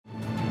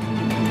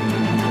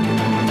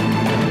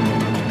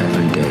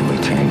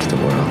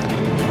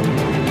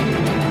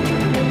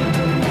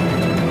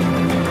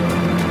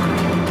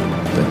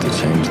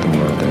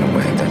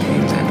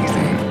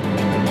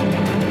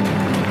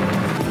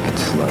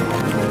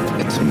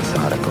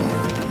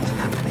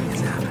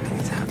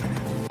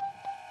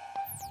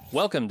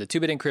Welcome to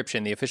 2-Bit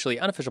Encryption, the officially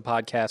unofficial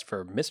podcast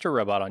for Mr.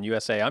 Robot on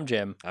USA. I'm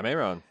Jim. I'm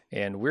Aaron.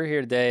 And we're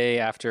here today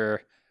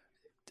after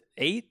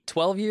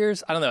 12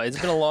 years? I don't know. It's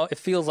been a long, it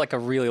feels like a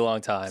really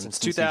long time. Since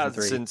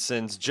 2000,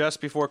 since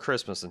just before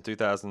Christmas in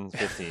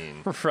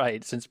 2015.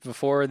 Right. Since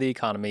before the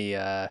economy,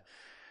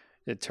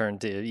 it turned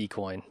to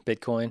eCoin,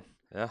 Bitcoin.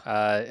 Yeah.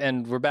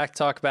 And we're back to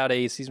talk about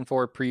a season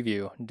 4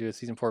 preview, do a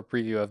season 4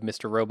 preview of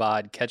Mr.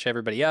 Robot, catch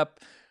everybody up,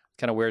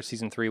 kind of where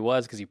season 3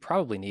 was, because you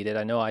probably need it.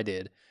 I know I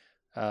did.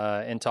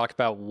 And talk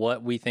about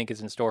what we think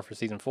is in store for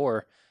season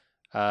 4.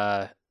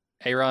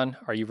 Aaron,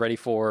 are you ready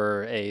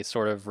for a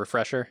sort of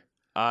refresher?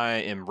 I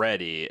am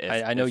ready.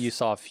 I know you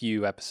saw a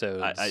few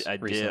episodes. I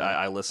did.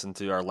 I listened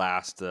to our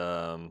last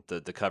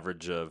the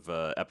coverage of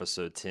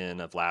episode 10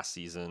 of last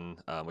season,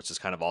 which is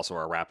kind of also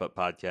our wrap up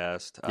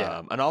podcast.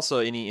 Yeah. And also,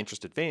 any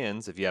interested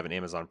fans, if you have an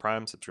Amazon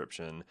Prime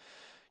subscription,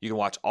 you can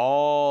watch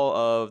all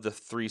of the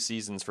 3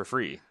 seasons for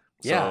free.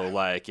 Yeah. So,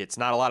 like, it's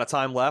not a lot of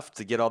time left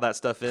to get all that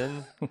stuff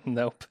in.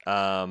 Nope.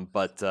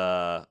 But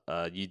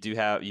you do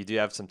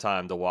have some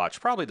time to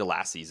watch. Probably the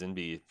last season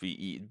be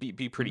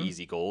pretty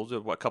easy goals.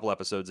 A couple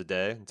episodes a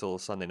day until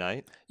Sunday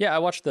night. Yeah, I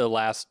watched the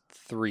last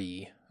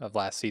 3 of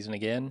last season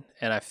again,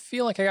 and I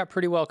feel like I got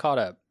pretty well caught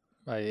up.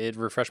 It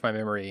refreshed my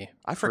memory.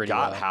 I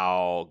forgot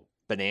how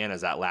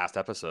bananas that last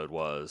episode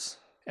was.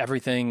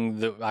 Everything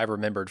that I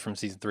remembered from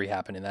season 3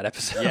 happened in that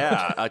episode.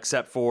 Yeah,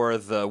 except for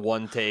the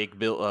one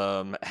take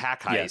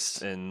hack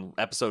heist in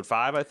episode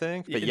 5, I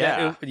think. But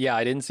yeah,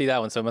 I didn't see that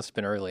one, so it must have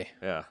been early.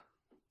 Yeah.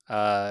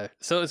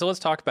 So let's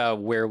talk about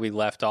where we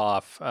left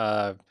off.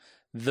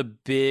 The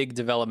big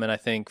development, I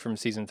think, from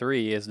season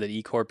 3 is that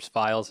eCorp's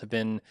files have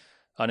been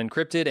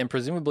unencrypted and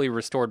presumably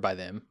restored by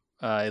them.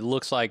 It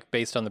looks like,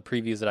 based on the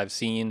previews that I've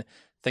seen,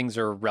 things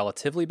are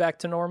relatively back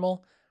to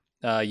normal.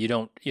 You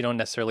don't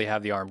necessarily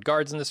have the armed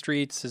guards in the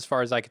streets, as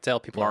far as I could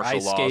tell. People Martial are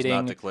ice laws skating.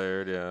 not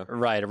declared, yeah.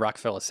 Right, at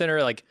Rockefeller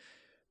Center. Like,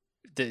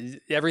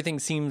 everything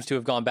seems to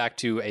have gone back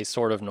to a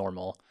sort of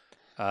normal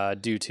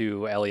due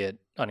to Elliot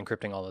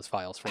unencrypting all those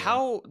files for him.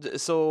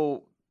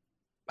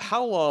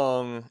 How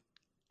long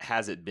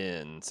has it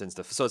been since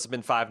so it's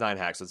been 5.9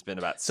 hacks, so it's been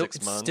about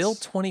 6 months. Still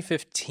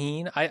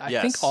 2015. I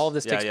Yes. think all of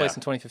this takes Yeah. place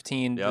in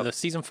 2015. Yep. The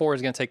season 4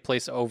 is going to take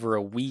place over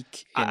a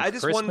week in I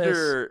just Christmas.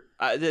 wonder.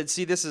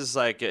 See, this is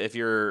like, if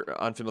you're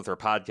unfamiliar with our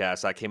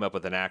podcast, I came up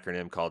with an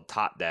acronym called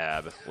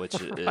TOTDAB, which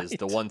is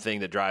the one thing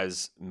that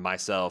drives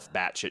myself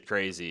batshit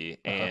crazy,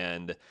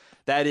 and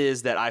that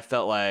is that I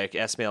felt like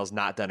S-Mail's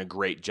not done a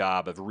great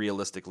job of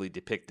realistically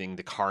depicting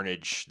the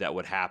carnage that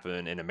would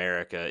happen in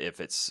America if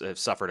it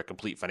suffered a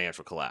complete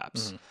financial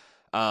collapse.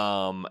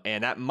 And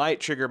that might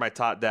trigger my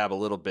TOTDAB a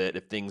little bit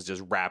if things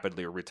just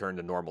rapidly return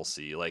to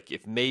normalcy. Like,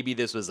 if maybe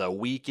this was a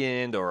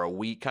weekend or a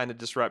week kind of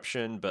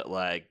disruption, but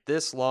like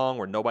this long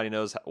where nobody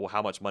knows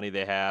how much money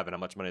they have and how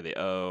much money they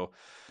owe.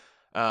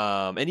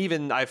 And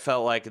even I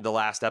felt like in the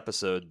last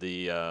episode,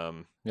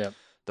 the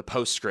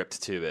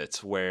postscript to it,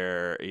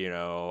 where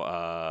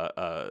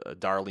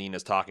Darlene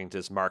is talking to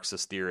this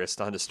Marxist theorist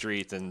on the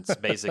street and it's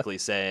basically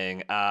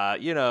saying,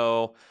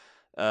 there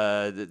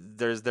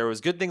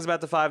was good things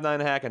about the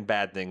 5.9 hack and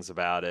bad things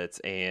about it,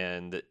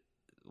 and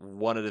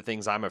one of the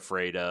things I'm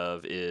afraid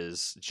of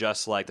is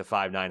just like the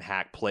 5.9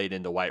 hack played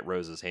into White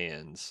Rose's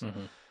hands.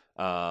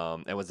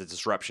 And was a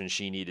disruption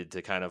she needed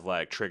to kind of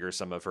like trigger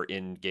some of her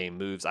in-game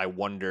moves. I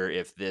wonder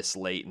if this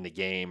late in the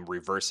game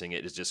reversing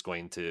it is just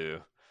going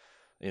to,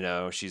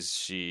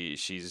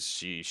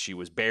 she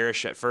was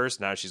bearish at first,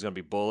 now she's going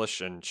to be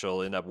bullish and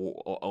she'll end up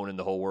owning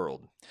the whole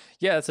world.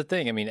 Yeah, that's the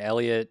thing. I mean,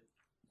 Elliot,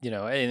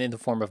 in the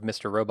form of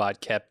Mr.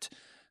 Robot, kept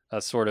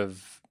a sort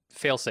of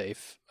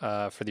failsafe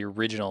for the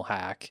original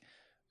hack,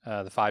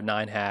 the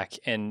 5.9 hack,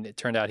 and it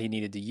turned out he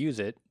needed to use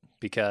it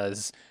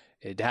because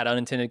it had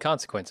unintended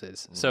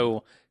consequences.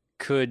 So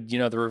could,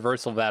 the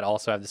reversal of that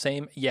also have the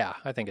same? Yeah,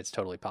 I think it's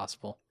totally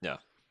possible. Yeah.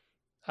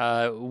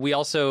 We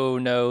also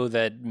know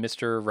that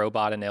Mr.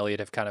 Robot and Elliot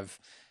have kind of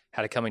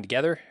had it coming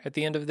together at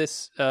the end of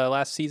this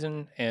last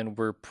season, and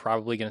we're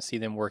probably going to see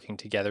them working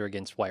together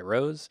against White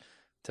Rose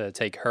to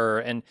take her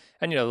and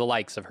the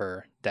likes of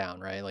her down,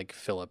 right? Like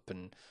Philip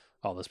and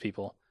all those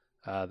people,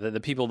 the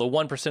people, the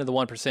 1% of the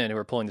 1% who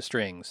are pulling the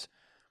strings.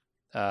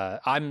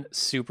 I'm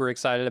super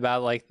excited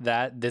about like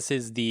that. This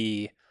is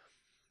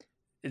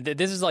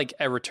like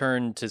a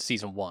return to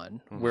season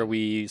 1 where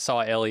we saw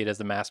Elliot as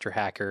the master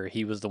hacker.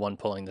 He was the one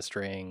pulling the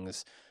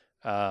strings.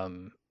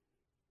 And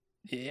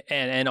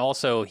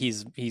also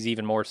he's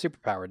even more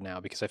superpowered now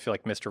because I feel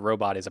like Mr.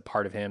 Robot is a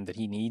part of him that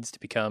he needs to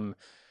become,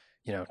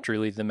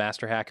 truly the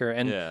master hacker.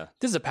 And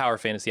this is a power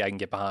fantasy I can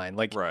get behind.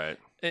 Like, right.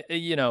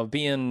 Being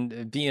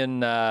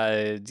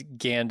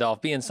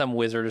Gandalf, being some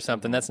wizard or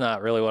something, that's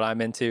not really what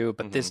I'm into.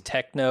 But this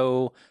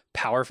techno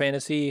power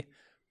fantasy,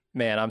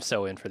 man, I'm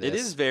so in for this. It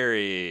is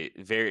very,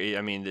 very,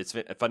 I mean, it's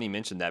funny you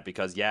mentioned that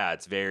because,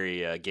 it's very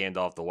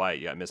Gandalf the White.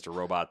 You got Mr.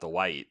 Robot the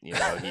White.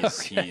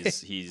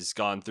 He's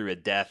gone through a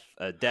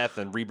death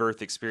and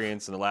rebirth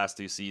experience in the last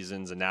 2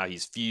 seasons, and now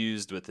he's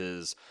fused with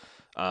his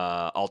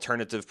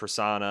alternative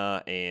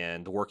persona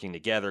and working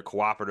together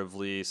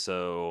cooperatively.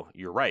 So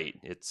you're right.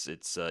 It's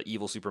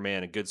evil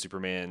Superman and good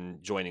Superman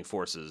joining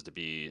forces to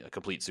be a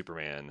complete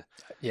Superman.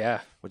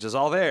 Yeah. Which is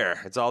all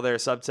there. It's all there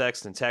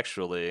subtext and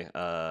textually.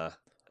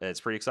 It's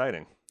pretty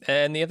exciting.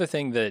 And the other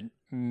thing that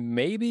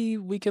maybe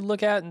we could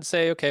look at and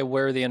say, okay,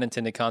 where are the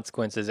unintended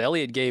consequences?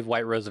 Elliot gave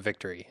White Rose a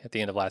victory at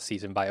the end of last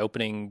season by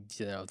opening,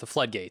 the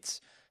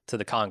floodgates to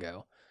the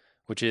Congo,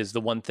 which is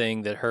the one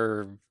thing that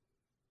her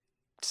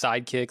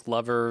sidekick,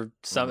 lover,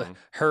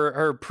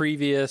 her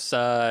previous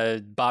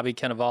Bobby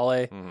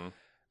Cannavale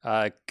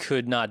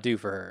could not do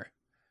for her.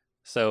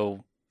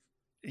 So,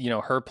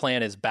 her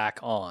plan is back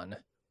on,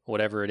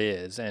 whatever it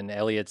is. And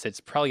Elliot's, it's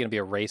probably going to be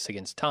a race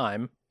against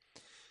time.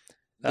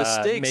 The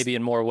stakes, maybe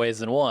in more ways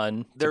than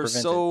one. There's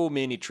so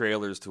many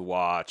trailers to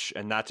watch,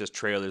 and not just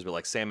trailers, but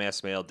like Sam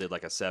Esmail did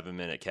like a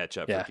 7-minute catch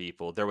up for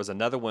people. There was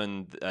another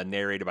one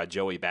narrated by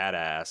Joey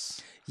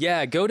Badass.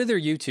 Yeah, go to their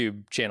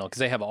YouTube channel because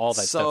they have all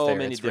that stuff there. So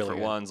many it's different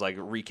really ones, like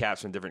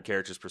recaps from different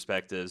characters'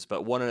 perspectives.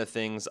 But one of the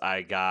things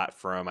I got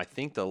from, I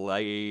think, the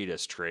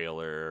latest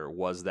trailer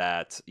was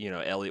that,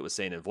 Elliot was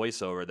saying in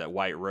voiceover that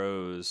White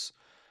Rose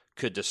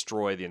could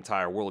destroy the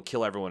entire world,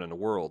 kill everyone in the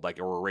world, like,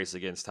 or a race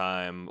against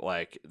time,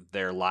 like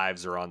their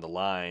lives are on the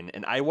line.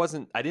 And I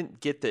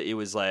didn't get that it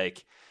was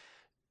like,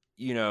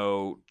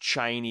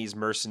 Chinese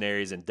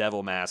mercenaries and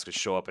devil masks would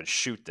show up and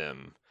shoot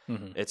them.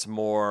 Mm-hmm. It's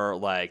more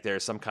like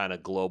there's some kind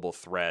of global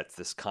threat.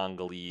 This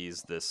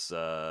Congolese, this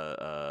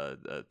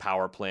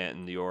power plant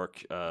in New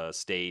York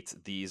State.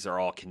 These are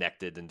all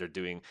connected, and they're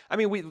doing. I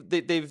mean,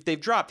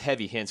 they've dropped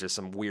heavy hints. There's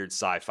some weird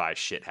sci-fi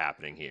shit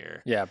happening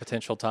here. Yeah,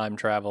 potential time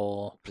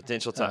travel.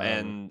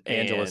 And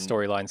Angela's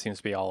storyline seems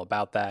to be all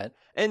about that.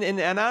 And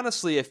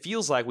honestly, it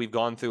feels like we've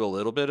gone through a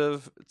little bit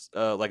of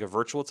like a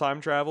virtual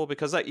time travel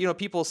because,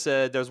 people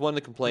said there's one of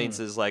the complaints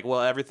is like,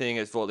 well, everything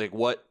is like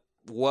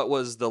what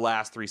was the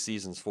last 3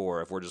 seasons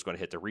for if we're just going to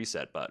hit the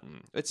reset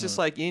button? It's just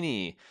like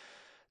any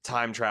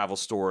time travel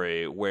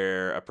story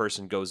where a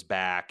person goes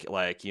back,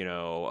 like,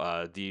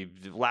 the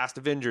last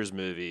Avengers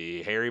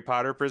movie, Harry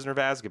Potter, Prisoner of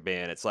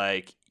Azkaban. It's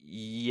like,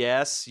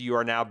 yes, you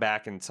are now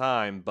back in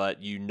time,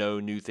 but you know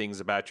new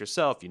things about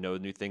yourself. You know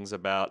new things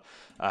about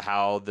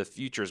how the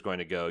future is going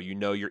to go. You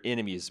know your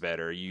enemies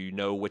better. You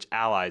know which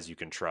allies you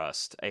can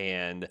trust.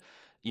 And,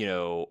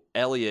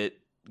 Elliot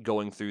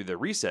going through the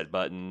reset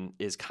button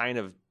is kind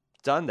of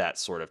done that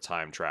sort of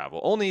time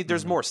travel. Only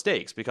there's more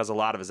stakes because a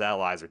lot of his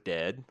allies are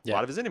dead. A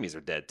lot of his enemies are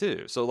dead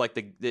too. So like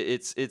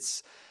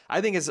it's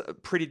I think it's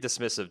pretty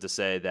dismissive to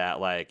say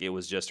that like it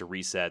was just a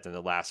reset and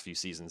the last few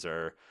seasons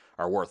are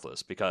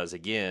worthless because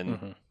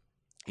again,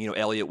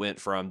 Elliot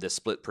went from this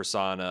split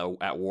persona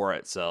at war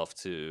itself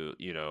to,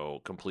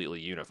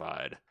 completely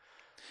unified.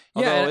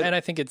 Yeah, and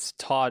I think it's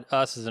taught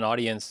us as an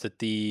audience that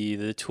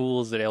the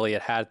tools that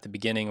Elliot had at the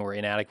beginning were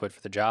inadequate for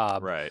the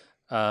job. Right.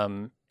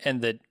 And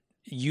that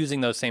using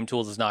those same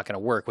tools is not going to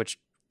work, which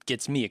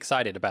gets me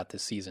excited about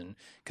this season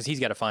because he's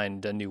got to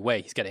find a new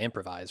way. He's got to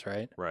improvise,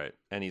 right? Right.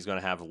 And he's going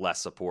to have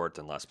less support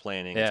and less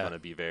planning. Yeah. It's going to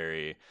be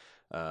very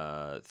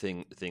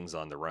things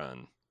on the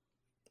run.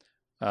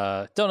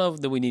 Don't know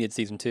that we needed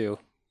season 2,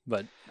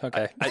 but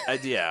okay.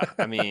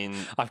 I mean,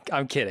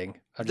 I'm kidding.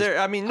 I'm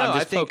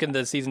just poking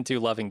the season 2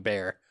 loving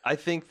bear. I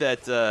think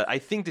that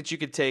you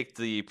could take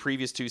the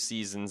previous 2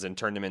 seasons and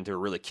turn them into a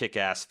really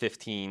kick-ass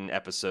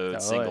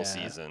 15-episode single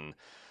season.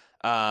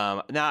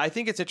 Now, I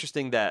think it's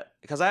interesting that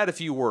because I had a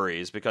few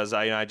worries because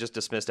I just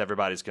dismissed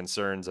everybody's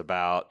concerns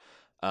about,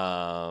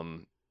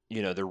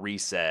 the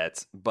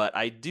reset. But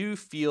I do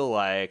feel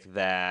like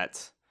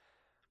that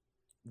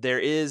there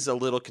is a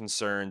little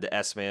concern that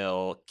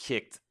Esmail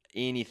kicked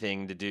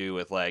anything to do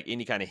with like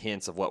any kind of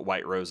hints of what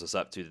White Rose is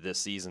up to this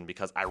season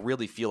because I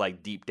really feel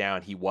like deep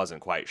down he wasn't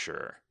quite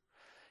sure.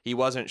 He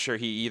wasn't sure.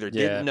 He either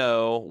didn't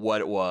know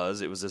what it was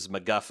this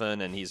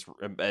MacGuffin,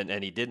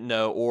 and he didn't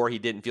know, or he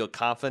didn't feel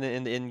confident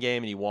in the end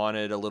game, and he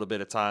wanted a little bit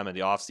of time in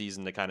the off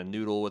season to kind of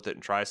noodle with it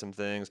and try some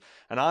things.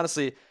 And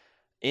honestly,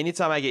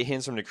 anytime I get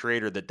hints from the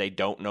creator that they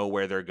don't know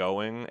where they're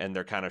going and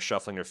they're kind of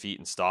shuffling their feet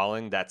and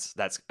stalling, that's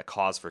a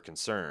cause for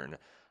concern.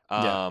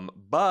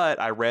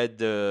 But I read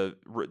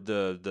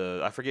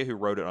the I forget who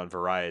wrote it on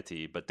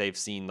Variety, but they've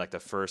seen like the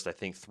first I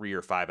think 3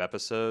 or 5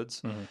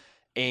 episodes. Mm-hmm.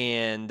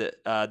 And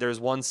there's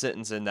one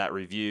sentence in that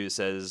review that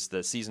says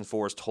the season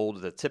 4 is told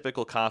with a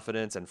typical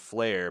confidence and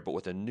flair, but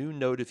with a new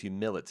note of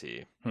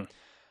humility.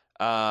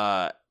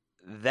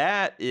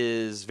 That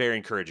is very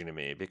encouraging to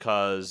me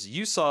because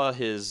you saw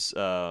his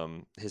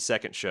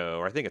second show,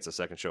 or I think it's a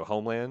second show,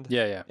 Homeland,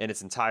 in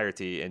its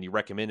entirety, and you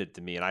recommended it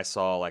to me, and I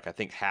saw like I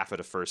think half of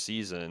the first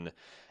season,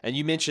 and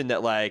you mentioned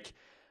that like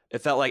it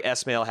felt like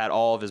Esmail had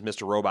all of his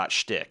Mr. Robot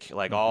shtick,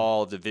 like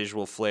all of the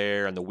visual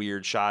flair and the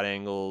weird shot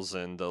angles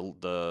and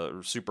the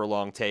super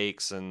long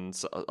takes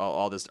and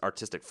all this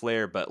artistic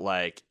flair, but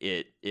like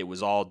it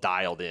was all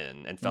dialed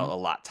in and felt a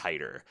lot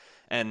tighter.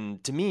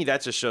 And to me,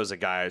 that just shows a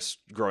guy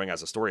growing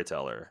as a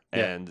storyteller.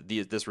 Yeah. And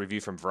this review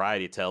from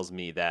Variety tells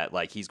me that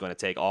like he's going to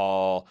take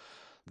all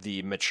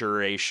the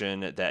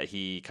maturation that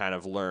he kind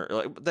of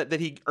learned, that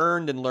he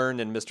earned and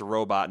learned in Mr.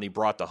 Robot, and he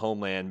brought the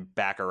Homeland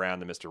back around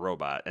to Mr.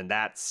 Robot, and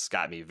that's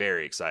got me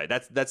very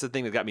excited. That's the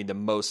thing that got me the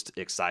most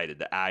excited.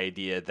 The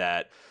idea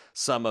that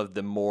some of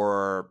the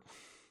more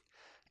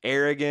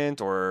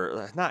arrogant,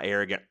 or not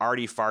arrogant,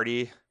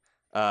 arty-farty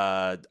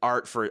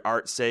art for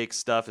art's sake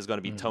stuff is going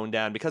to be toned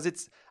down,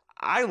 because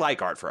I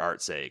like art for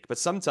art's sake, but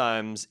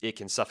sometimes it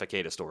can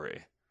suffocate a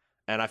story.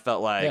 And I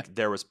felt like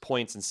there was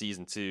points in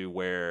season 2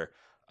 where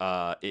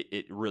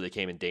it really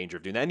came in danger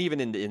of doing that. And even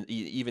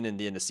in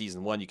the end of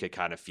season 1, you could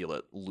kind of feel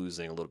it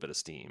losing a little bit of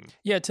steam.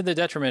 Yeah, to the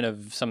detriment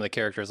of some of the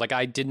characters. Like,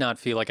 I did not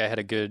feel like I had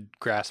a good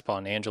grasp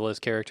on Angela's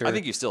character. I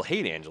think you still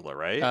hate Angela,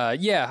 right?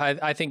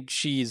 I think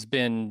she's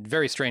been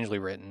very strangely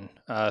written.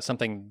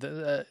 Something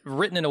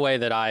written in a way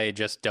that I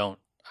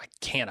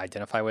can't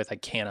identify with. I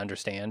can't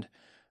understand.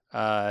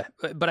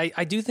 But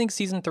I do think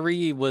season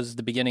 3 was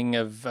the beginning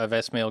of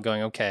Esmail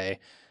going, okay,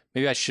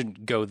 maybe I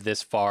shouldn't go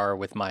this far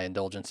with my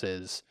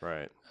indulgences.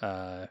 Right.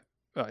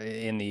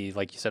 In the,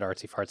 like you said,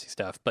 artsy fartsy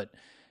stuff. But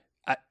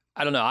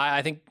I don't know.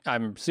 I think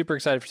I'm super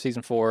excited for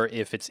season 4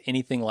 if it's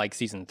anything like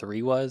season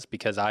 3 was,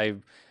 because I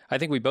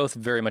think we both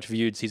very much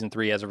viewed season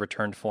 3 as a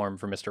returned form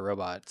for Mr.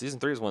 Robot. Season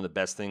 3 is one of the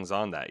best things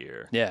on that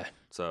year. Yeah.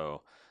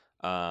 So,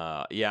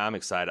 I'm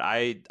excited.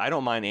 I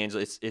don't mind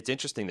Angela. It's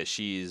interesting that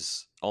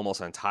she's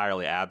almost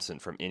entirely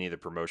absent from any of the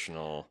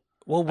promotional.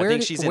 Well, I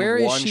think she's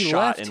in one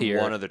shot in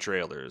here? one of the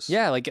trailers.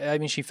 Yeah, like, I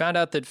mean, she found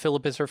out that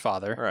Philip is her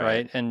father,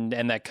 right?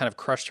 And that kind of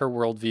crushed her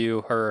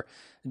worldview.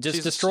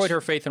 She's destroyed her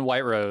faith in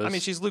White Rose. I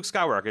mean, she's Luke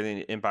Skywalker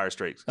in Empire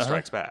Strikes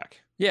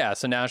Back. Yeah,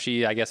 so now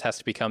she, I guess, has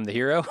to become the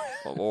hero.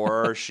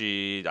 Or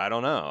I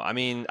don't know. I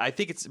mean, I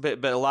think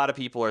but a lot of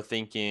people are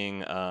thinking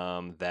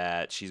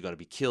that she's going to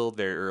be killed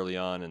very early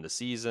on in the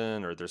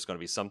season, or there's going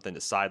to be something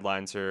that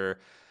sidelines her.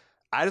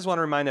 I just want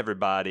to remind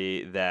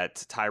everybody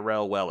that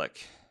Tyrell Wellick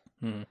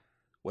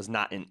was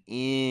not in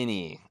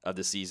any of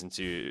the season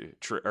 3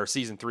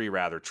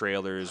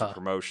 trailers or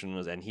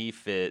promotions, and he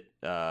fit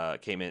in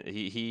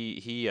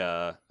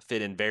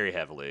very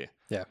heavily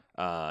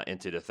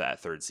into that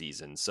third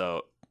season.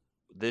 So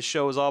this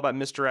show is all about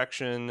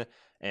misdirection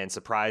and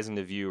surprising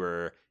the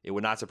viewer. It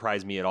would not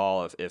surprise me at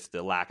all if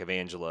the lack of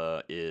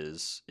Angela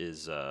is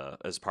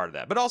part of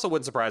that. But also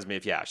wouldn't surprise me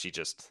if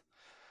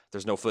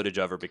there's no footage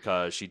of her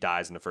because she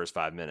dies in the first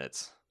 5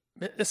 minutes.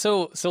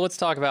 So let's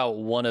talk about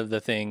one of the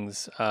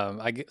things.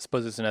 I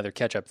suppose it's another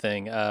catch-up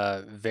thing.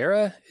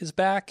 Vera is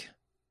back.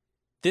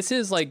 This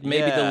is like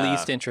maybe the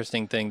least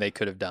interesting thing they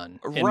could have done,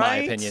 in my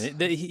opinion.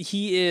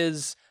 He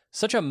is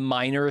such a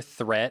minor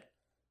threat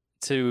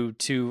to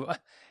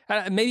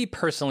maybe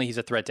personally he's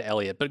a threat to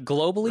Elliot, but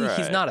globally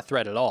he's not a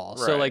threat at all.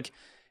 Right. So like,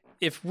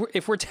 if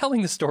we're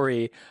telling the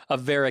story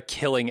of Vera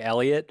killing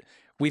Elliot,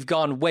 we've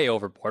gone way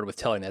overboard with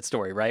telling that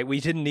story, right?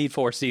 We didn't need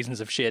 4 seasons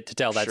of shit to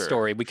tell that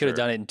story. We could have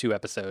done it in 2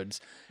 episodes.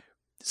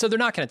 So they're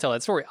not going to tell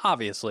that story,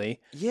 obviously.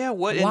 Yeah,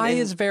 why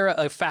is Vera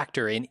a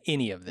factor in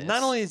any of this?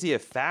 Not only is he a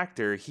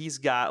factor, he's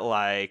got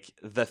like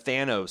the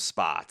Thanos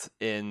spot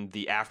in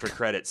the after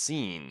credit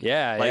scene.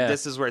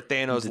 This is where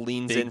Thanos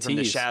leans in from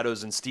the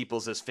shadows and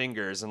steeples his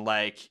fingers, and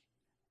like,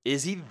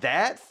 is he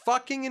that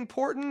fucking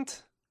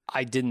important?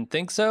 I didn't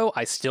think so.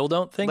 I still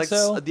don't think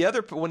so.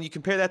 When you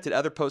compare that to the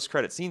other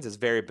post-credit scenes, it's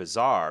very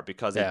bizarre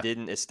because it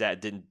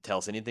didn't tell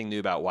us anything new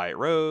about White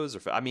Rose.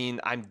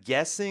 I'm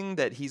guessing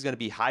that he's going to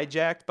be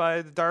hijacked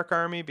by the Dark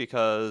Army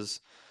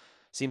because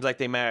it seems like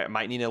they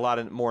might need a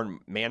lot more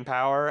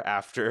manpower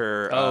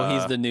after.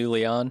 He's the new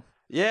Leon.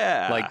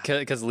 Yeah, like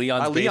because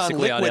Leon's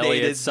basically on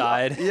Elliot's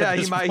side. Yeah,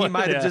 he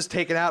might have just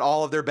taken out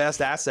all of their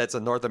best assets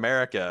in North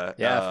America.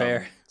 Yeah,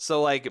 fair.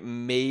 So like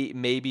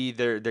maybe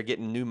they're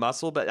getting new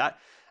muscle, but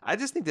I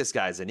just think this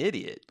guy's an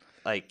idiot.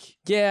 Like,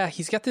 yeah,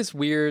 he's got this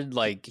weird,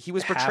 like, he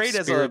was portrayed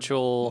as a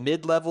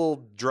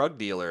mid-level drug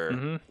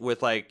dealer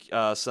with like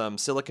some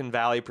Silicon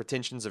Valley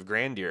pretensions of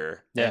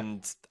grandeur. Yeah.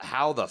 And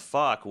how the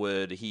fuck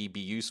would he be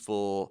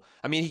useful?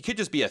 I mean, he could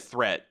just be a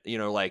threat,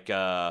 like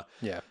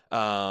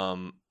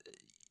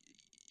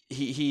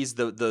he's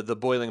the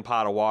boiling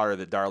pot of water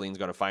that Darlene's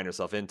going to find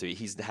herself into.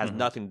 He has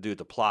nothing to do with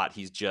the plot.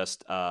 He's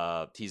just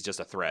a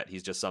threat.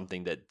 He's just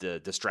something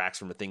that distracts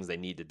from the things they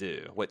need to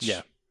do, which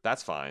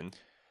that's fine.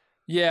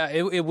 Yeah,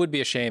 it would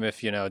be a shame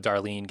if,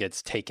 Darlene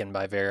gets taken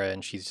by Vera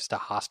and she's just a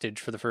hostage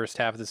for the first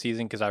half of the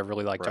season, because I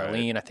really like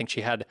Darlene. I think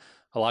she had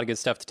a lot of good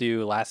stuff to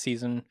do last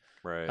season.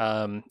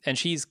 Right. And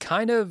she's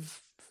kind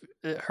of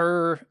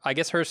her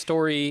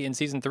story in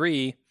season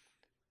 3,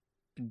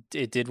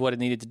 it did what it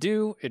needed to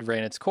do. It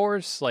ran its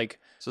course. Like,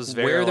 so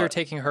where they're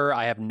taking her,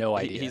 I have no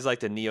idea. He's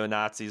like the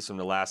neo-Nazis from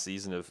the last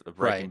season of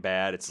Breaking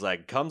Bad. It's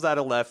like, comes out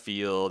of left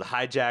field,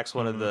 hijacks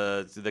one of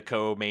the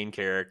co-main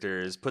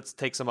characters,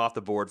 takes him off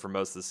the board for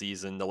most of the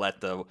season to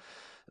let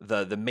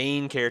the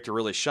main character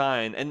really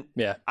shine. And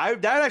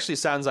that actually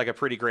sounds like a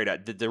pretty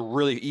great to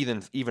really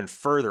even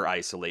further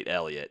isolate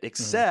Elliot.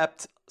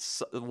 Except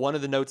one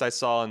of the notes I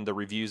saw in the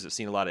reviews that've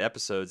seen a lot of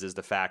episodes is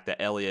the fact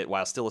that Elliot,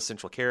 while still a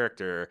central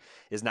character,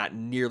 is not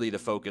nearly the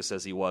focus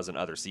as he was in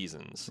other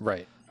seasons.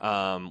 Right.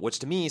 Which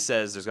to me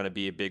says there's going to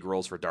be big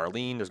roles for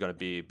Darlene. There's going to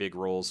be big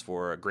roles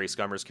for Grace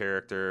Gummer's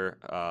character,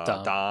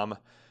 Dom.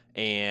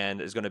 And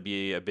there's going to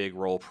be a big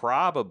role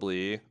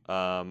probably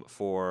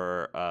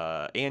for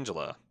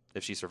Angela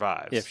if she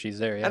survives. If she's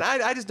there, yeah. And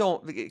I just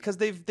don't, because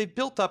they've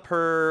built up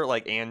her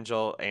like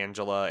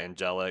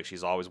angelic.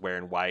 She's always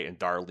wearing white, and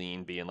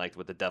Darlene being like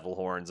with the devil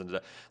horns, and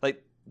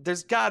like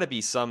there's got to be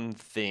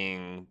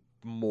something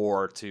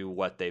more to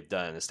what they've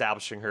done,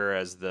 establishing her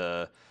as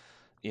the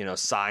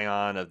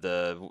scion of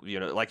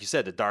the like you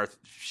said, the Darth.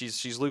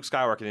 She's Luke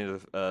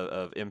Skywalker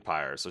of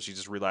Empire, so she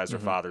just realized her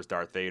father's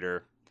Darth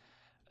Vader.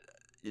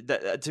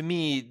 To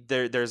me,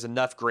 there's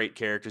enough great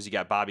characters. You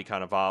got Bobby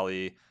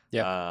Cannavale.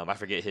 Yeah, I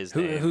forget his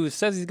name. Who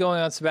says he's going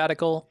on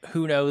sabbatical?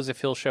 Who knows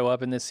if he'll show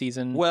up in this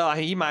season? Well,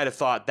 he might have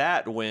thought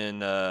that when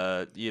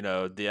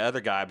the other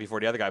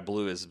guy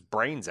blew his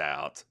brains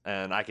out,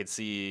 and I could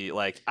see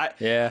I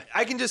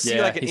can just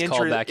see like an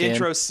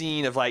intro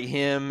scene of like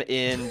him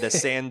in the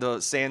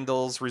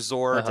Sandals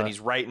Resort, and he's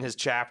writing his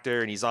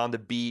chapter, and he's on the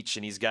beach,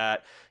 and he's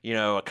got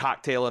a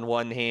cocktail in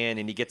one hand,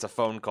 and he gets a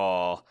phone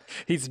call.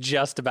 He's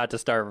just about to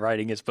start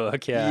writing his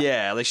book.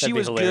 Yeah, like she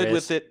was good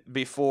with it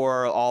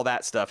before all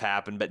that stuff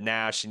happened, but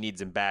now she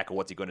needs him back. And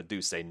what's he going to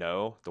do? Say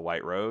no? The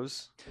White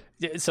Rose?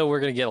 So we're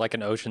going to get like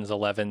an Ocean's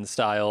 11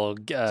 style.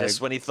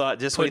 Just when he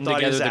thought he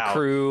together was the out.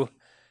 Crew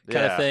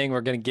kind of thing. We're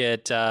going to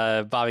get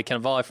Bobby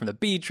Cannavale from the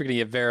beach. We're going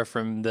to get Vera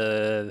from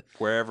the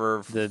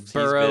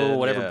borough,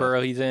 whatever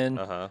borough he's in.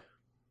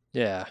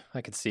 Yeah, I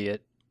could see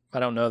it.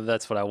 I don't know if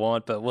that's what I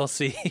want, but we'll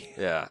see.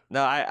 Yeah.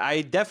 No,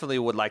 I definitely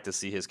would like to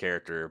see his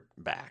character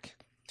back.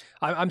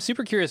 I'm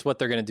super curious what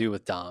they're going to do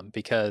with Dom,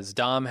 because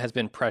Dom has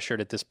been pressured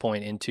at this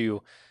point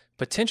into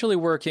potentially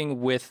working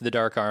with the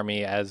Dark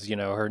Army as,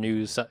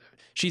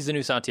 she's the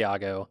new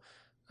Santiago.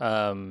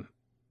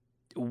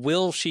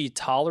 Will she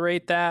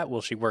tolerate that?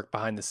 Will she work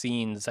behind the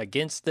scenes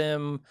against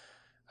them?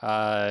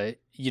 How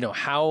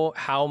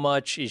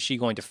much is she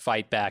going to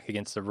fight back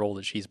against the role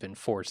that she's been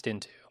forced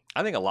into?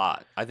 I think a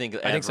lot. I think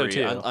so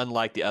too.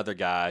 Unlike the other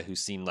guy who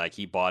seemed like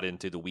he bought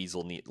into the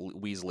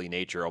Weasley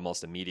nature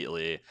almost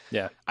immediately.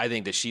 Yeah, I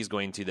think that she's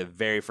going to, the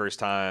very first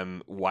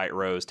time White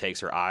Rose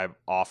takes her eye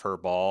off her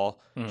ball,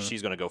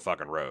 she's going to go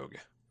fucking rogue.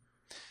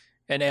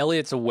 And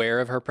Elliot's aware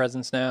of her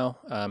presence now.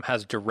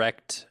 Has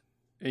direct,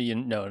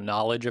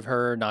 knowledge of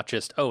her. Not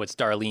just it's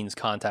Darlene's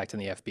contact in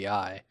the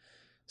FBI.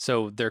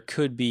 So there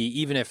could be,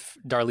 even if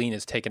Darlene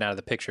is taken out of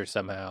the picture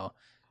somehow,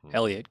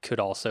 Elliot could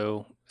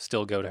also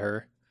still go to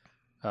her.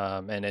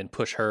 And then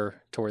push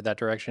her toward that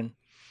direction.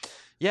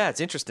 Yeah, it's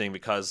interesting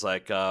because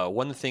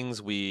one of the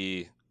things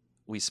we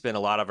spent a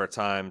lot of our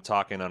time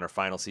talking on our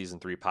final season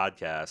 3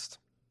 podcast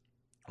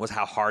was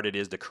how hard it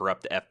is to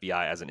corrupt the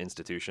FBI as an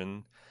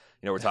institution.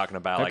 We're talking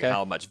about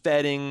how much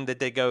vetting that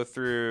they go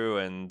through,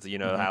 and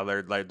how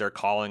their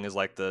calling is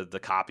like the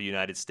copy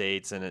United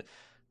States, and it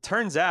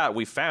turns out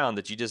we found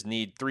that you just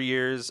need 3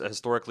 years, a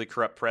historically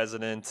corrupt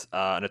president,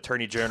 an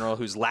attorney general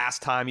whose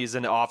last time he was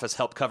in office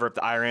helped cover up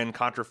the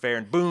Iran-Contra affair,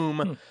 and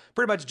boom,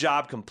 pretty much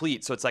job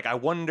complete. So it's like, I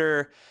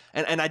wonder,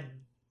 and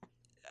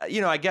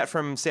I get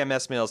from Sam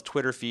Esmail's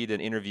Twitter feed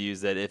and interviews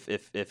that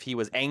if he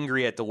was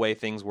angry at the way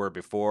things were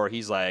before,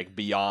 he's like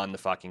beyond the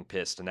fucking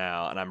pissed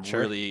now. And I'm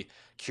really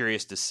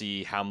curious to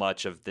see how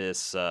much of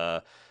this,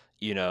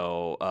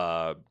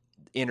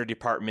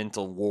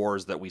 interdepartmental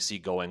wars that we see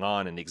going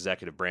on in the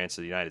executive branch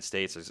of the United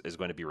States is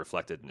going to be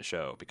reflected in the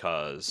show,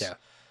 because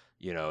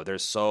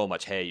there's so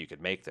much hay you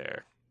could make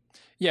there.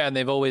 Yeah, and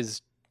they've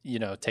always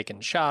taken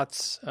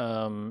shots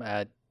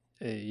at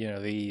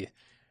the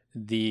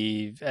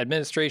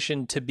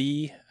administration to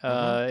be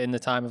in the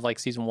time of like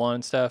season 1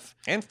 and stuff,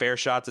 and fair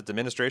shots at the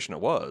administration. It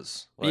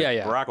was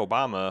Barack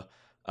Obama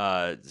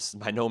is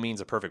by no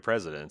means a perfect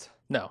president.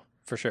 No,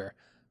 for sure.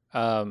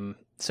 So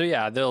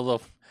yeah,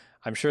 they'll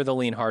I'm sure they'll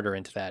lean harder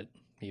into that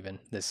even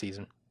this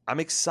season. I'm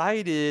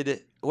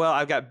excited. Well,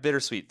 I've got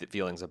bittersweet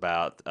feelings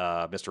about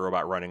Mr.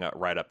 Robot running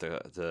right up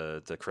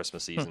the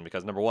Christmas season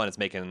because, number one, it's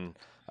making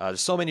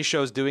there's so many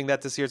shows doing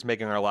that this year. It's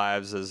making our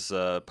lives as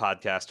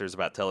podcasters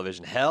about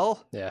television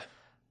hell. Yeah.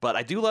 But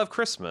I do love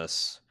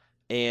Christmas.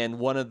 And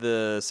one of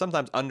the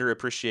sometimes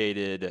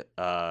underappreciated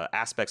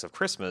aspects of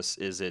Christmas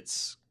is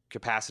its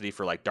capacity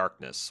for like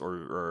darkness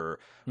or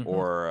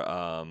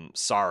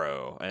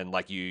sorrow, and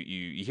like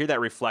you hear that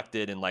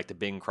reflected in like the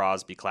Bing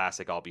Crosby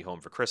classic "I'll Be Home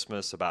for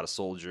Christmas," about a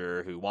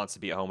soldier who wants to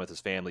be at home with his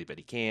family but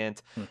he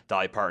can't.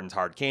 Dolly Parton's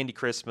 "Hard Candy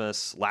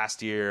Christmas."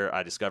 Last year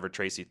I discovered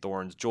Tracy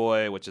Thorn's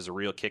 "Joy," which is a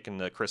real kick in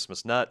the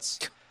Christmas nuts.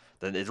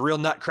 It's a real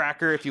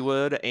nutcracker, if you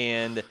would.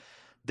 And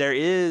there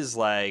is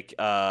like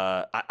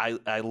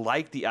I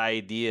like the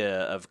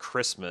idea of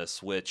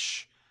Christmas,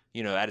 which,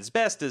 you know, at its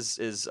best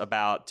is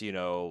about, you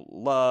know,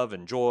 love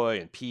and joy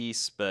and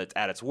peace, but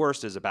at its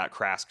worst is about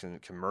crass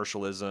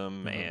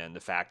commercialism and the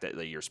fact that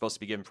you're supposed to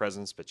be given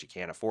presents, but you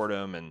can't afford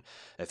them. And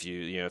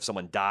if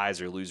someone dies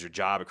or lose your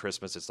job at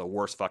Christmas, it's the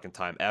worst fucking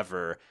time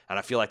ever. And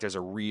I feel like there's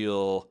a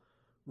real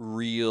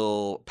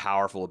real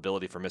powerful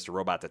ability for Mr.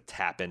 Robot to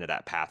tap into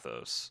that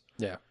pathos.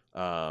 Yeah.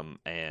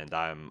 And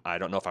I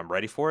don't know if I'm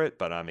ready for it,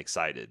 but I'm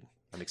excited.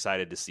 I'm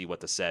excited to see what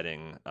the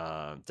setting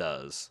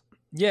does.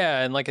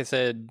 Yeah, and like I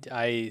said,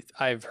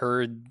 I've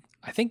heard,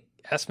 I think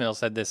Esmail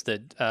said this,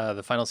 that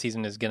the final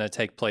season is going to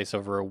take place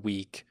over a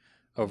week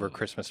over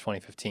Christmas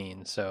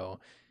 2015. So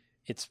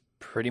it's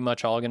pretty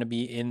much all going to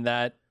be in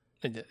that,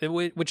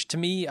 which to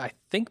me, I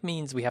think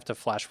means we have to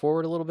flash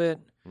forward a little bit.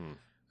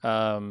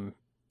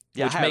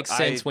 Which makes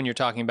sense when you're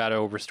talking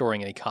about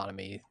restoring an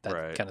economy,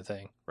 that kind of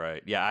thing.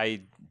 Right. Yeah,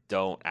 I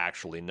don't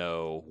actually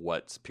know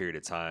what period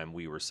of time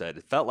we were said.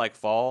 It felt like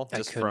fall,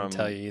 just from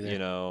tell you either. You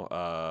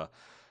know,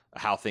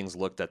 how things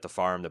looked at the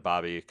farm that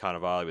Bobby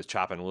Cannavale was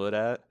chopping wood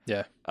at.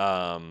 Yeah.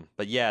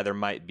 But yeah, there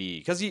might be,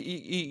 because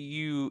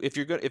you if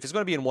it's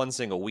going to be in one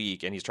single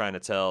week and he's trying to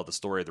tell the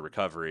story of the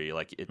recovery,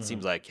 like it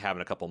seems like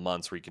having a couple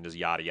months where you can just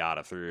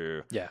yada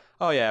through. Yeah.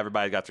 Oh yeah,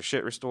 everybody got their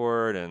shit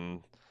restored,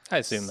 and I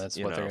assume that's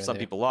what they're going to do. Some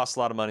people lost a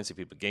lot of money, some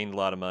people gained a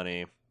lot of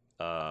money.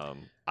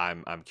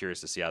 I'm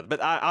curious to see how, but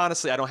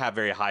honestly, I don't have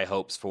very high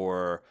hopes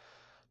for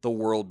the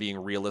world being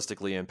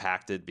realistically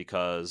impacted,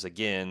 because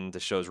again, the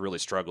show's really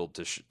struggled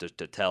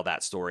to tell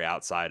that story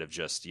outside of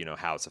just, you know,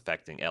 how it's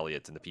affecting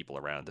Elliot and the people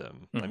around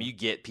him. I mean, you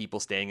get people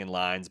staying in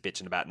lines,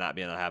 bitching about not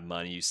being able to have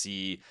money. You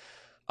see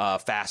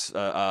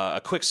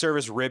a quick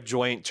service rib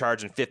joint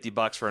charging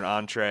 $50 for an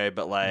entree,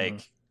 but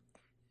like,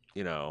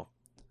 you know,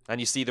 and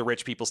you see the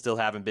rich people still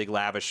having big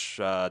lavish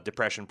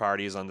depression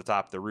parties on the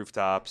top of the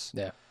rooftops.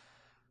 Yeah.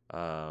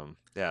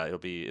 Yeah, it'll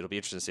be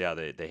interesting to see how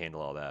they handle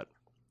all that.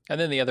 And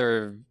then the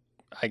other,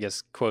 I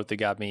guess, quote that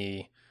got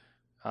me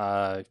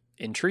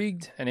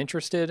intrigued and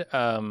interested.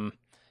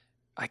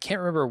 I can't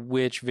remember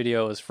which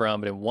video it was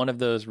from, but in one of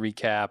those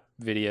recap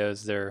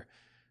videos there,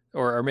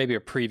 or maybe a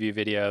preview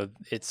video,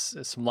 it's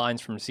some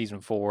lines from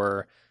season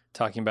 4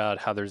 talking about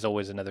how there's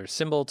always another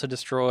symbol to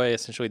destroy.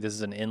 Essentially, this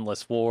is an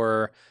endless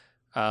war.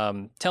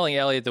 Telling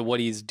Elliot that what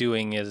he's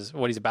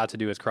about to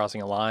do is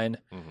crossing a line.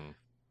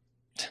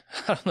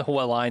 I don't know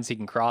what lines he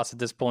can cross at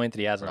this point that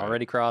he hasn't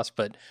already crossed,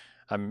 but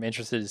I'm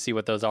interested to see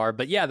what those are.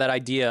 But yeah, that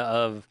idea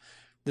of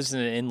this is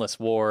an endless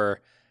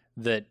war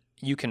that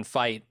you can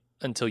fight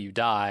until you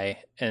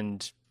die,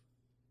 and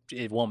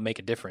it won't make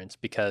a difference,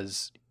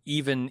 because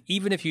even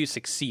if you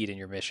succeed in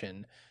your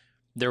mission,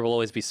 there will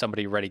always be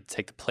somebody ready to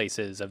take the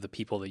places of the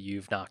people that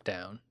you've knocked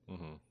down.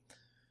 And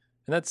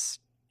that's,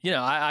 you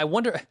know, I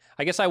wonder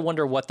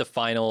what the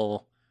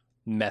final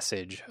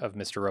message of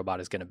Mr.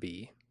 Robot is going to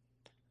be.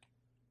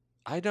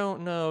 I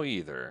don't know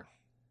either,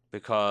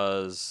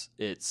 because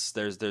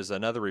there's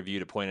another review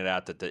to point it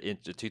out that the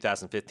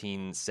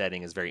 2015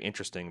 setting is very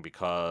interesting,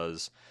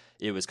 because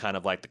it was kind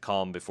of like the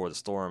calm before the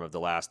storm of the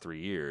last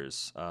 3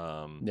 years.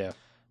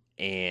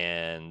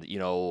 And you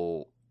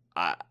know,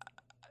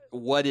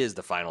 what is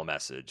the final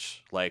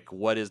message? Like,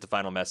 what is the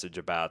final message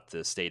about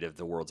the state of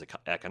the world's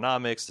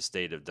economics, the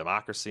state of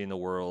democracy in the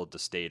world, the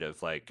state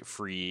of like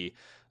free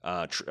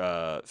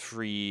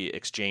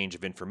exchange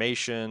of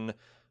information?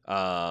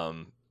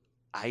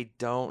 I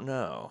don't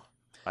know.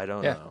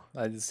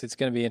 It's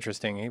going to be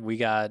interesting. We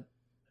got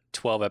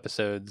 12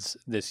 episodes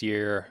this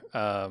year.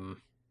 We'll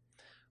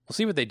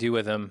see what they do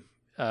with them.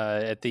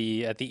 At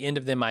the end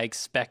of them, I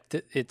expect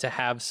it to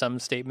have some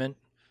statement,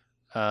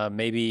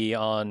 maybe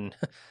on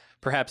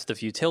perhaps the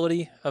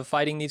futility of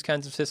fighting these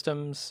kinds of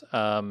systems.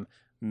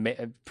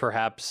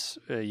 Perhaps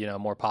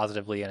more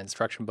positively, an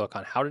instruction book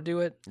on how to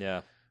do it.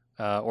 Yeah.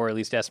 Or at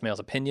least Esmail's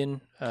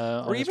opinion,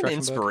 or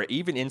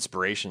even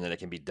inspiration that it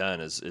can be done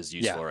is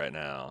useful right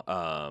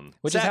now.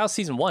 Which is how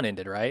season 1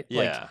 ended, right? Yeah.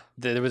 Like,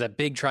 there was a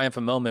big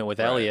triumphant moment with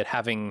Elliot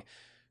having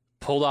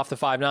pulled off the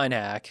 5-9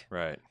 hack.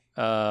 Right.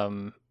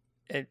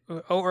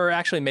 Or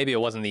actually, maybe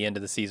it wasn't the end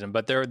of the season,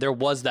 but there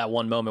was that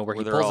one moment where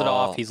he pulls it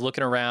off. He's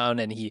looking around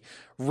and he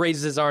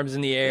raises his arms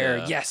in the air.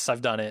 Yeah. Yes,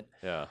 I've done it.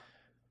 Yeah.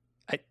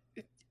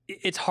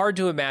 It's hard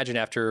to imagine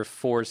after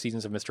 4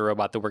 seasons of Mr.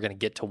 Robot that we're going to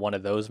get to one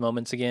of those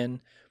moments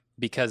again.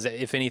 Because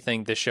if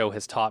anything, the show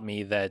has taught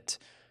me that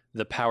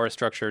the power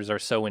structures are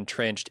so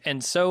entrenched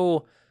and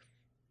so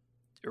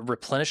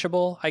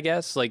replenishable, I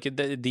guess. Like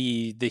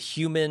the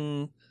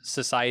human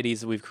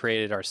societies that we've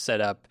created are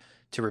set up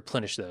to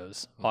replenish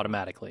those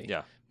automatically.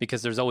 Yeah.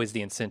 Because there's always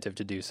the incentive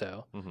to do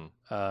so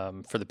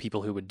for the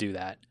people who would do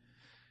that.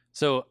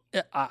 So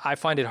I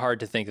find it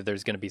hard to think that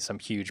there's going to be some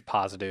huge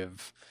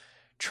positive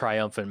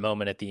triumphant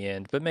moment at the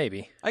end, but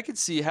maybe. I could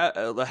see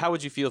how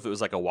would you feel if it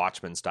was like a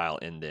Watchmen style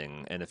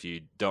ending? And if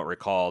you don't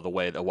recall, the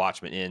way the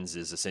Watchmen ends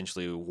is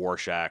essentially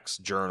Rorschach's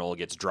journal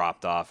gets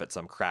dropped off at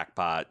some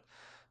crackpot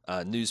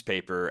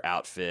newspaper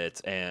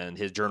outfit, and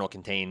his journal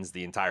contains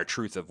the entire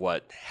truth of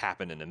what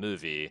happened in the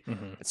movie.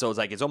 And so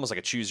it's almost like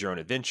a choose your own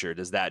adventure.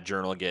 Does that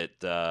journal get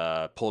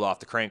pulled off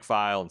the crank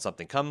file and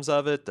something comes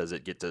of it? Does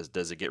it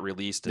get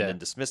released and then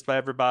dismissed by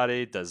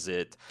everybody?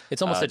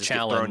 It's almost a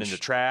challenge thrown into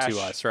trash to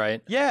us,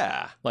 right?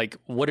 Yeah. Like,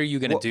 what are you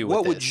going to do with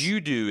what this? would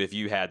you do if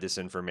you had this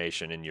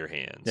information in your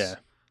hands? Yeah.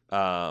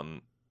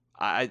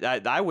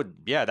 I would,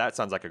 yeah, that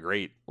sounds like a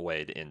great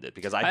way to end it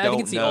because I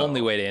think it's know. the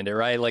only way to end it,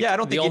 right? Like, yeah, I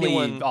don't the think only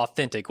anyone,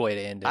 authentic way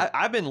to end it.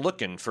 I've been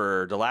looking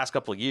for the last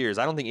couple of years.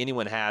 I don't think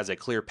anyone has a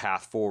clear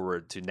path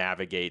forward to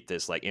navigate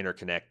this like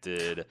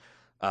interconnected,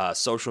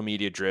 social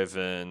media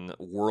driven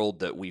world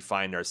that we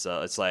find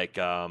ourselves. It's like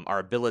our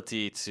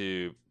ability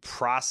to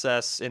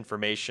process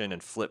information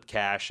and flip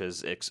cash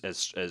has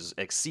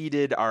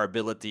exceeded our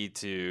ability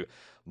to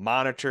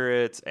monitor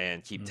it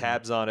and keep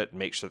tabs on it and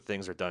make sure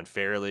things are done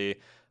fairly.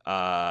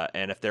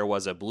 And if there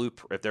was a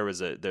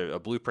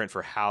blueprint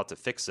for how to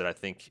fix it, I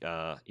think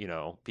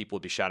people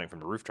would be shouting from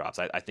the rooftops.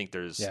 I think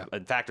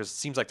in fact, it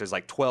seems like there's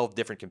like 12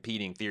 different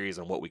competing theories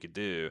on what we could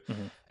do,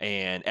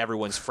 and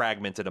everyone's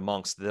fragmented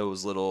amongst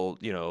those little,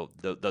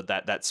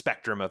 that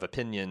spectrum of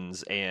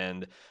opinions,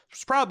 and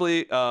it's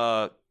probably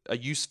a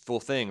useful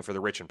thing for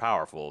the rich and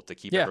powerful to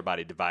keep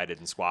everybody divided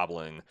and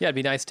squabbling. Yeah, it'd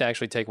be nice to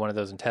actually take one of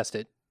those and test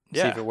it. See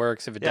if it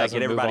works. If it doesn't,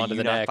 get everybody move on to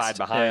the next. unified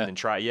behind and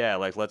try. Yeah,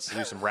 like let's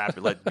do some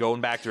rapid. Going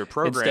back to a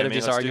program instead of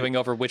just arguing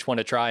over which one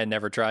to try and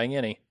never trying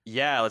any.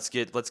 Yeah, let's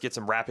get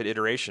some rapid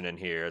iteration in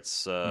here.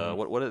 It's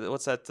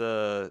what's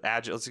that?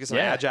 Agile. Let's get some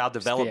agile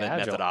development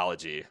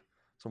methodology.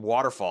 Some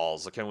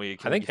waterfalls. I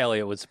think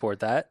Elliot would support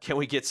that. Can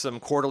we get some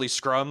quarterly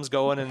scrums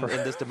going in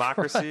this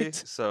democracy? Right.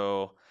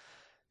 So,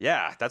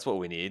 yeah, that's what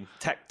we need.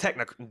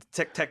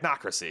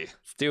 Technocracy.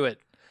 Let's do it.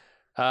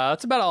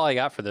 That's about all I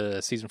got for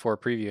the season 4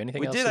 preview.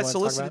 Anything else? I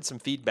solicited some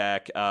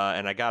feedback,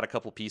 and I got a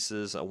couple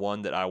pieces.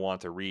 One that I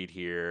want to read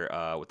here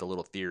with a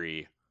little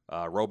theory.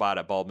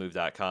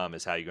 Robot@baldmove.com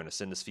is how you're going to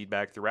send us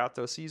feedback throughout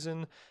the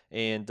season.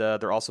 And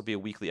there'll also be a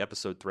weekly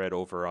episode thread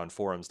over on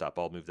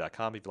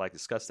forums.baldmove.com if you'd like to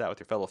discuss that with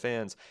your fellow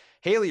fans.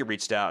 Haley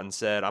reached out and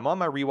said, I'm on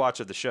my rewatch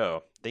of the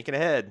show. Thinking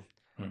ahead.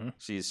 Mm-hmm.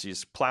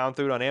 She's plowing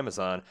through it on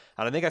Amazon,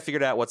 and I think I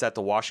figured out what's at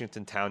the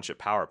Washington Township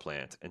Power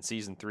Plant in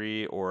season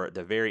 3 or at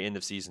the very end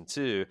of season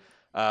 2.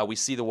 We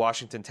see the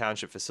Washington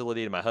Township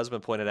facility, and my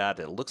husband pointed out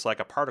that it looks like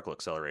a particle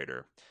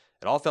accelerator.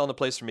 It all fell into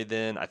place for me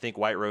then. I think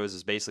White Rose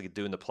is basically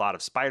doing the plot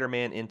of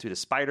Spider-Man into the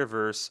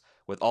Spider-Verse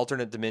with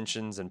alternate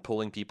dimensions and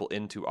pulling people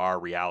into our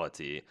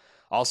reality.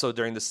 Also,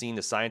 during the scene,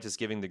 the scientist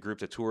giving the group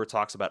the tour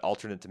talks about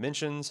alternate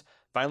dimensions.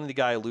 Finally, the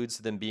guy alludes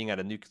to them being at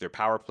a nuclear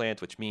power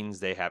plant, which means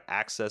they have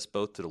access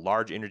both to the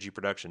large energy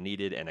production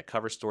needed and a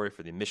cover story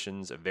for the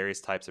emissions of various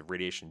types of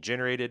radiation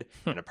generated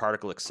and a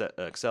particle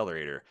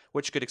accelerator,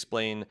 which could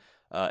explain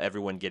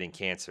everyone getting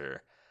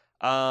cancer.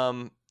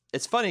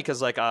 It's funny because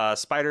like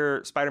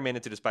Spider-Man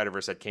Into the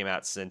Spider-Verse that came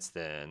out since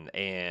then,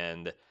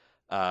 and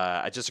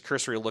just a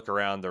cursory look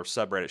around the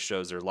subreddit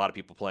shows there are a lot of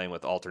people playing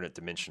with alternate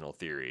dimensional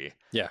theory.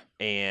 Yeah,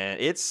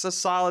 and it's a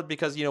solid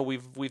because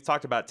we've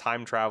talked about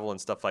time travel and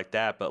stuff like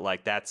that, but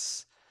like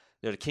that's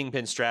the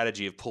Kingpin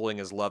strategy of pulling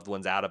his loved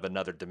ones out of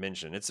another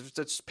dimension. It's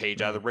a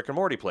page out of the Rick and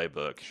Morty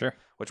playbook, sure,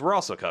 which we're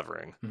also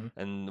covering,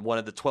 and one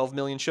of the 12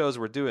 million shows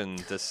we're doing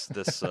this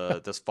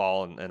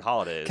fall and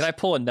holidays. Can I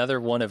pull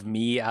another one of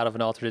me out of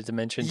an alternate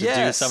dimension to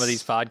do some of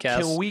these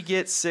podcasts? Can we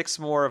get 6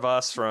 more of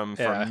us from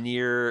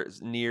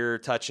near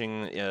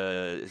touching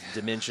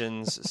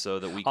dimensions so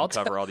that we can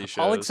cover all these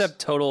shows? I'll accept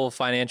total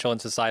financial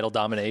and societal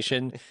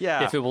domination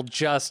if it will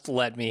just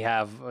let me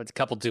have a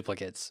couple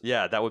duplicates.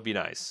 Yeah, that would be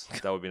nice.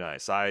 That would be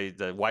nice.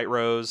 The White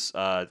Rose,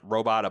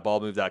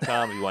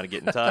 robot@baldmove.com if you want to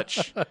get in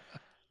touch.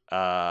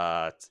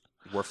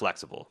 We're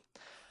flexible.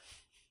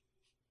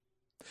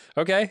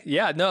 Okay.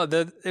 Yeah. No.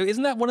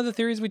 Isn't that one of the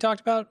theories we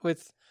talked about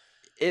with?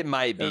 It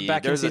might be.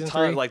 There's a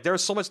ton. Like there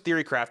was so much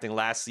theory crafting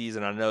last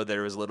season. I know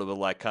there was a little bit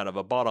like kind of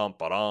a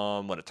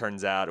bottom when it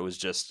turns out it was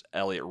just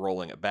Elliot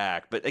rolling it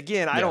back. But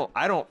again, I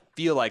don't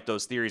feel like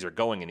those theories are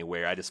going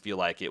anywhere. I just feel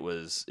like it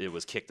was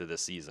kicked to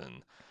this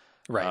season.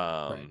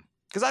 Right.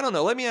 Because I don't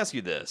know. Let me ask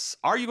you this: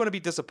 are you going to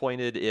be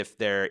disappointed if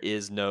there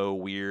is no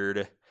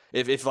weird?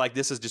 If like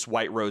this is just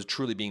White Rose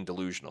truly being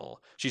delusional,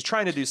 she's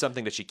trying to do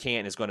something that she can't,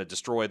 and is going to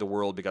destroy the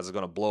world because it's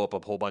going to blow up a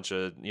whole bunch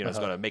of it's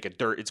going to make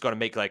it's going to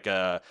make like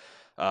a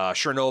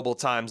Chernobyl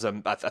times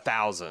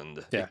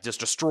 1,000. Yeah. Just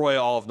destroy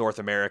all of North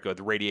America with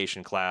the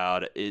radiation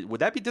cloud.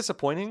 Would that be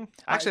disappointing?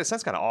 Actually, that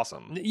sounds kind of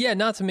awesome. Yeah,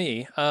 not to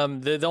me.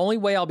 The only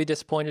way I'll be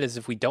disappointed is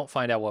if we don't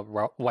find out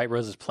what White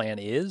Rose's plan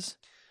is.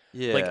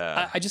 Yeah, like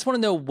I just want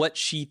to know what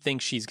she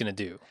thinks she's gonna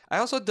do.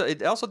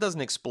 It also doesn't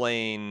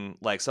explain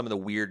like some of the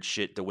weird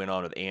shit that went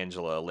on with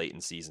Angela late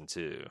in season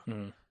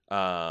 2.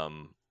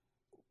 And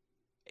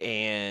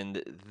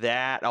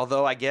that,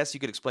 although I guess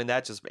you could explain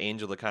that just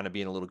Angela kind of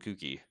being a little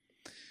kooky.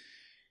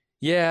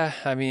 Yeah,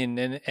 I mean,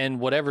 and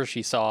whatever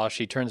she saw,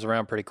 she turns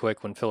around pretty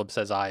quick when Philip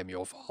says, "I am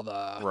your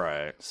father."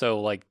 Right. So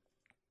like,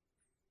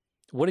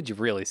 what did you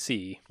really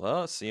see?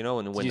 Well, so,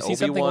 when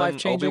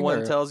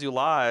Obi-Wan tells you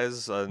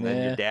lies, and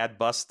then your dad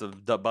busts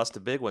a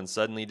big one,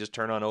 suddenly you just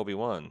turn on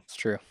Obi-Wan. It's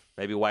true.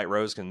 Maybe White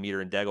Rose can meet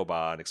her in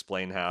Dagobah and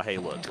explain how, hey,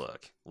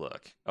 look.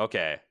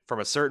 Okay, from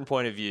a certain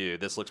point of view,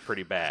 this looks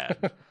pretty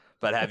bad.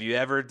 But have you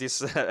ever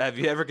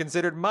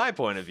considered my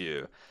point of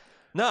view?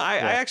 No, I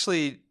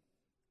actually,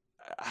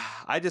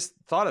 I just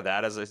thought of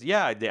that as the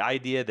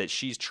idea that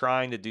she's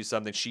trying to do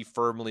something she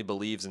firmly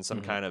believes in,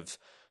 some kind of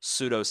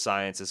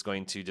pseudoscience is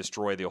going to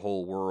destroy the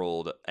whole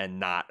world and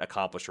not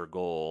accomplish her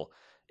goal,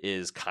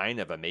 is kind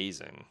of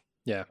amazing.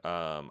 Yeah.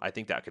 I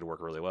think that could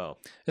work really well.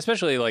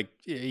 Especially like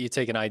you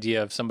take an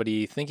idea of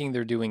somebody thinking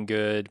they're doing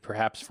good,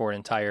 perhaps for an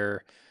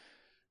entire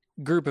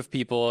group of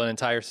people, an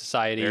entire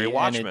society, Very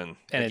Watchmen,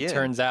 and it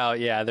turns out,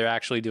 they're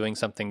actually doing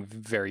something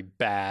very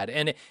bad,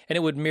 and it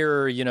would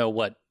mirror,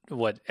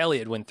 what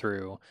Elliot went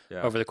through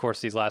over the course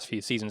of these last few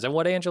seasons, and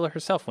what Angela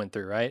herself went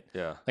through, right?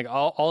 Yeah, like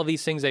all of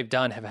these things they've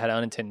done have had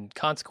unintended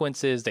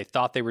consequences. They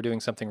thought they were doing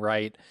something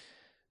right,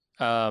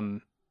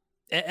 and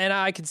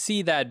I could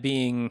see that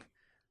being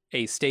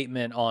a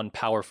statement on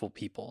powerful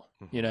people.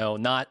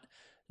 Not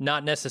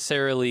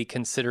necessarily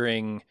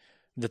considering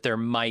that there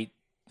might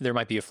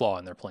be a flaw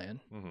in their plan.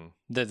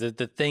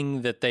 The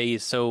thing that they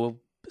so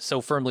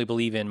firmly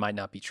believe in might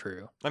not be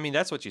true. I mean,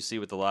 that's what you see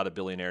with a lot of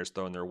billionaires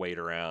throwing their weight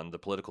around the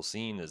political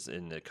scene, is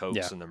in the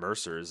Kochs and the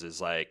Mercers, is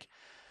like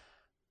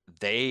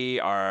they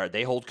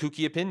hold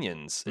kooky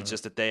opinions. It's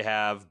just that they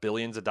have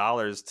billions of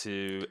dollars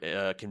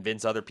to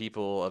convince other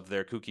people of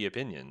their kooky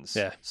opinions.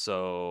 Yeah.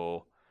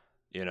 So,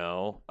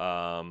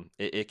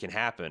 it can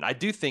happen. I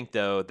do think,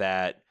 though,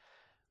 that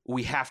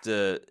we have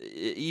to,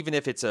 even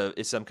if it's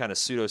some kind of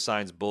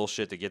pseudoscience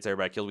bullshit that gets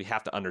everybody killed, we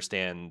have to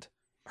understand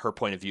her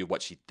point of view of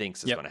what she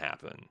thinks is going to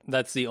happen.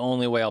 That's the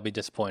only way I'll be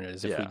disappointed,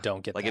 is if we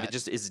don't get like that.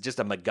 If it's just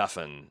a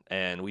MacGuffin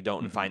and we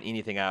don't find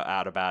anything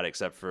out about it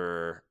except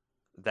for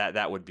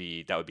that would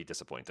be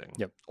disappointing.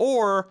 Yep.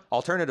 Or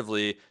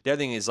alternatively, the other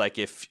thing is, like,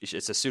 if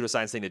it's a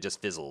pseudoscience thing that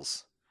just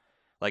fizzles.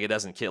 Like, it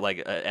doesn't kill.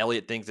 Like,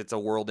 Elliot thinks it's a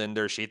world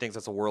ender. She thinks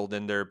it's a world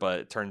ender,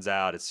 but it turns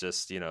out it's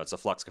just, it's a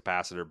flux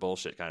capacitor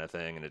bullshit kind of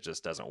thing, and it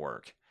just doesn't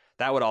work.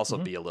 That would also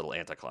be a little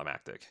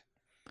anticlimactic.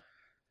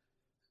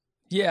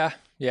 Yeah.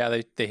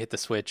 They hit the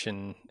switch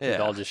and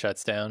it all just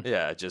shuts down.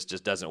 Yeah, it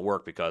just doesn't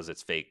work because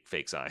it's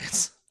fake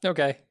science.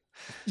 Okay,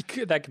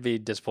 that could be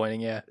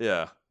disappointing. Yeah.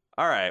 Yeah.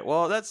 All right.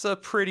 Well, that's a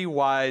pretty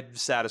wide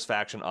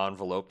satisfaction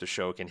envelope the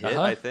show can hit,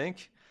 I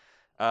think.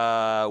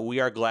 We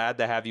are glad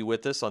to have you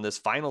with us on this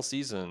final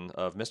season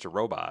of Mr.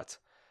 Robot.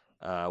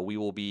 We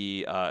will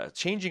be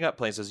changing up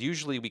plans. As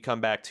usually we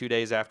come back 2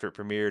 days after it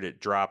premiered. It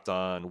dropped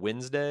on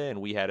Wednesday,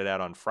 and we had it out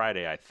on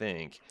Friday, I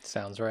think.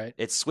 Sounds right.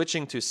 It's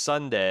switching to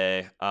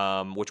Sunday,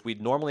 which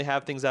we'd normally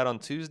have things out on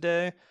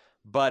Tuesday.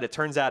 But it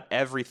turns out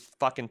every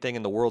fucking thing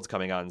in the world's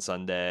coming on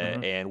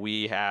Sunday, and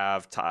we don't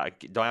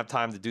have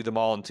time to do them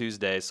all on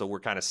Tuesday, so we're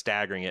kind of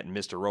staggering it. And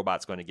Mr.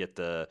 Robot's going to get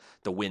the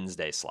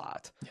Wednesday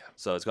slot. Yeah.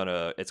 So it's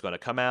gonna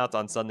come out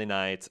on Sunday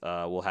night.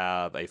 We'll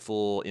have a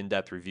full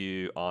in-depth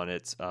review on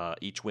it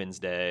each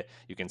Wednesday.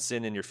 You can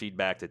send in your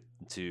feedback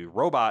to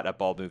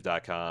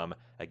robot@baldmove.com.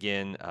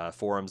 Again,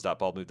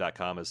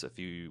 forums.baldmove.com is if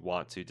you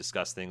want to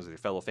discuss things with your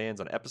fellow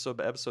fans on an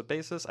episode-by-episode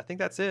basis. I think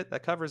that's it.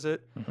 That covers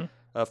it.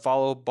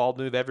 Follow Bald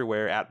Move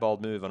everywhere,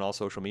 @BaldMove on all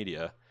social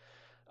media.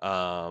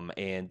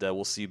 And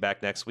we'll see you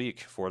back next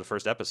week for the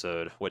first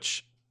episode,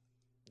 which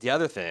the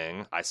other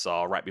thing I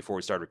saw right before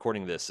we started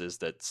recording this is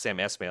that Sam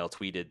Esmail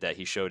tweeted that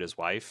he showed his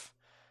wife,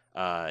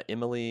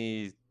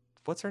 Emily,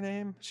 what's her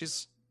name?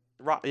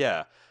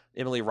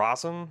 Emily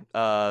Rossum,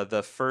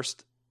 the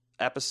first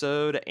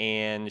episode,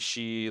 and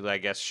she, I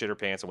guess, shit her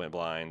pants and went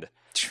blind.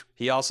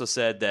 He also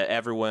said that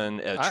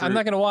everyone... I'm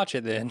not going to watch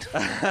it then.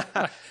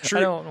 I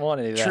don't want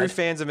any of that. True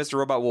fans of Mr.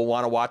 Robot will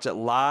want to watch it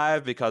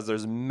live because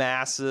there's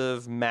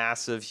massive,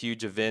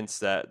 huge events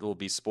that will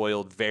be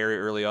spoiled very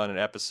early on in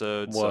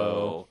episodes.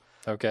 Whoa.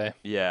 So, okay.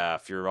 Yeah,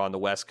 if you're on the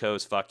West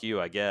Coast, fuck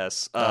you, I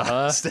guess.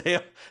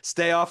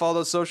 Stay off all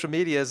those social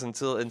medias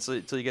until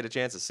you get a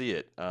chance to see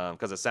it,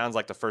 because it sounds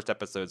like the first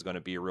episode is going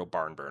to be a real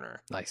barn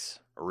burner. Nice.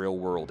 A real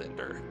world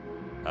ender.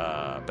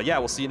 But yeah,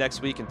 we'll see you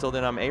next week. Until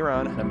then, I'm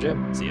Aaron. And I'm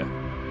Jim. See ya.